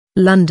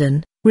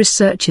London.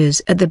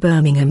 Researchers at the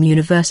Birmingham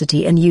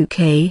University in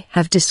UK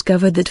have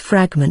discovered that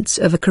fragments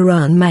of a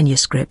Quran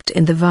manuscript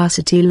in the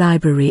Varsity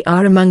Library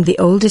are among the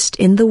oldest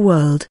in the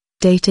world,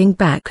 dating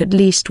back at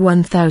least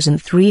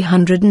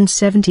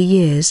 1,370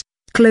 years,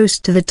 close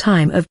to the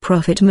time of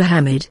Prophet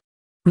Muhammad.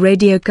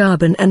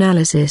 Radiocarbon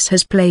analysis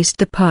has placed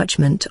the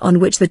parchment on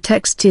which the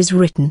text is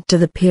written to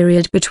the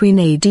period between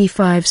AD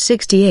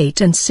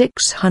 568 and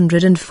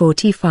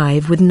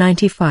 645 with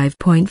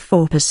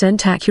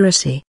 95.4%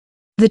 accuracy.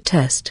 The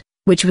test,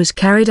 which was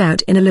carried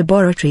out in a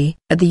laboratory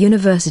at the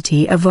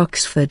University of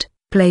Oxford,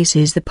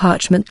 places the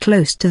parchment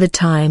close to the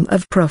time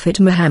of Prophet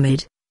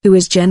Muhammad, who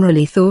is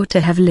generally thought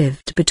to have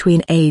lived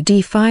between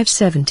AD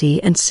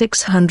 570 and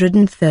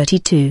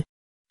 632.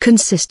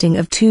 Consisting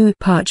of 2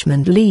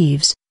 parchment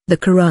leaves, the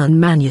Quran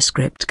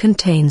manuscript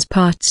contains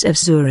parts of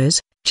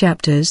Suras,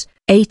 chapters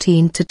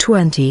 18 to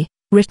 20,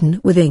 written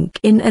with ink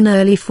in an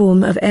early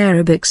form of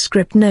Arabic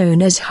script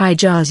known as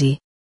Hijazi.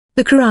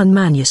 The Quran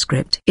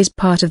manuscript is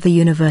part of the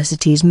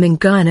university's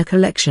Mingana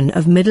collection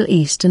of Middle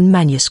Eastern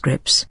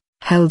manuscripts,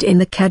 held in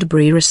the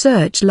Cadbury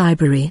Research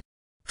Library.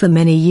 For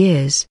many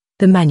years,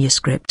 the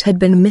manuscript had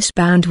been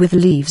misbound with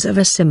leaves of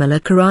a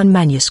similar Quran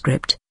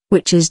manuscript,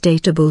 which is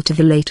datable to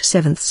the late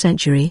 7th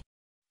century.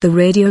 The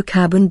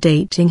radiocarbon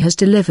dating has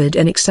delivered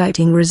an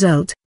exciting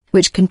result,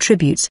 which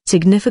contributes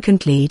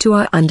significantly to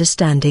our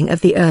understanding of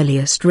the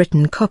earliest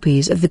written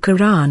copies of the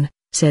Quran,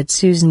 said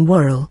Susan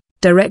Worrell,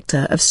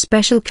 Director of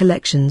Special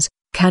Collections,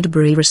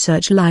 Cadbury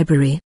Research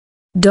Library.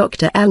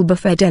 Dr. Alba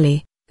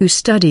Fedeli, who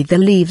studied the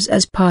leaves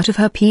as part of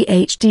her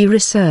PhD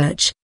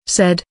research,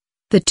 said,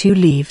 "The 2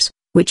 leaves,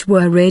 which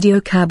were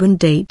radiocarbon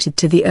dated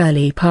to the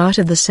early part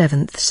of the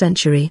 7th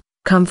century,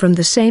 come from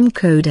the same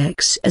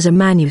codex as a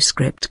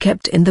manuscript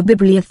kept in the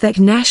Bibliothèque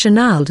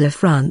Nationale de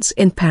France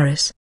in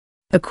Paris."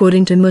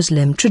 According to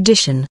Muslim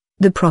tradition,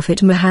 the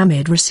Prophet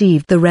Muhammad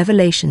received the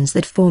revelations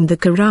that formed the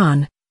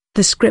Quran,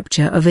 the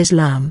scripture of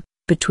Islam,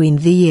 between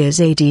the years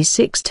AD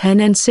 610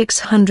 and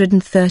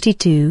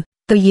 632,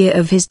 the year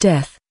of his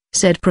death,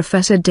 said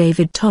Professor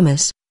David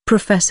Thomas,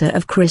 Professor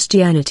of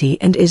Christianity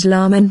and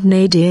Islam, and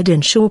Nadir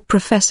Dinshaw,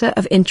 Professor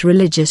of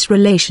Interreligious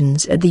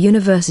Relations at the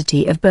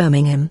University of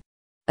Birmingham.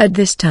 At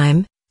this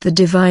time, the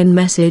divine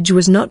message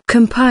was not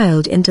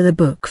compiled into the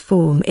book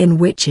form in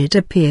which it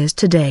appears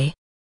today.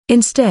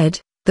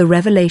 Instead, the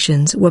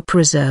revelations were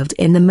preserved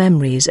in the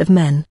memories of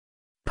men.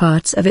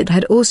 Parts of it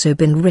had also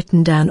been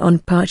written down on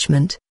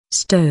parchment,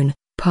 stone,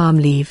 palm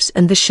leaves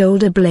and the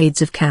shoulder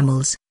blades of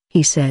camels,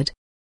 he said.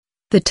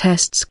 The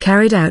tests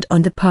carried out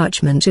on the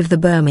parchment of the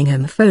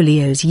Birmingham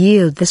folios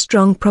yield the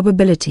strong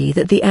probability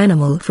that the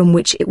animal from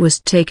which it was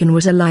taken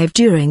was alive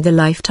during the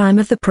lifetime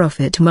of the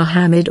Prophet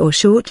Muhammad or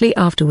shortly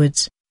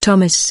afterwards,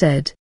 Thomas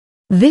said.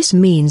 This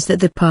means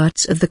that the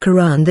parts of the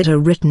Quran that are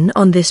written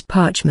on this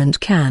parchment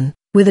can,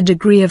 with a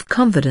degree of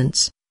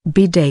confidence,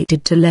 be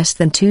dated to less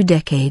than 2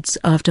 decades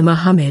after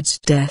Muhammad's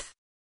death.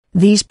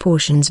 These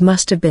portions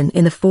must have been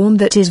in a form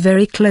that is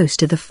very close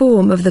to the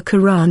form of the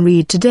Quran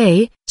read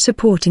today,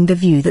 supporting the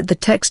view that the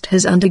text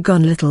has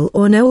undergone little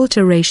or no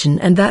alteration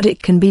and that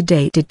it can be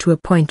dated to a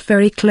point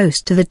very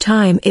close to the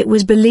time it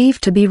was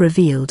believed to be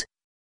revealed.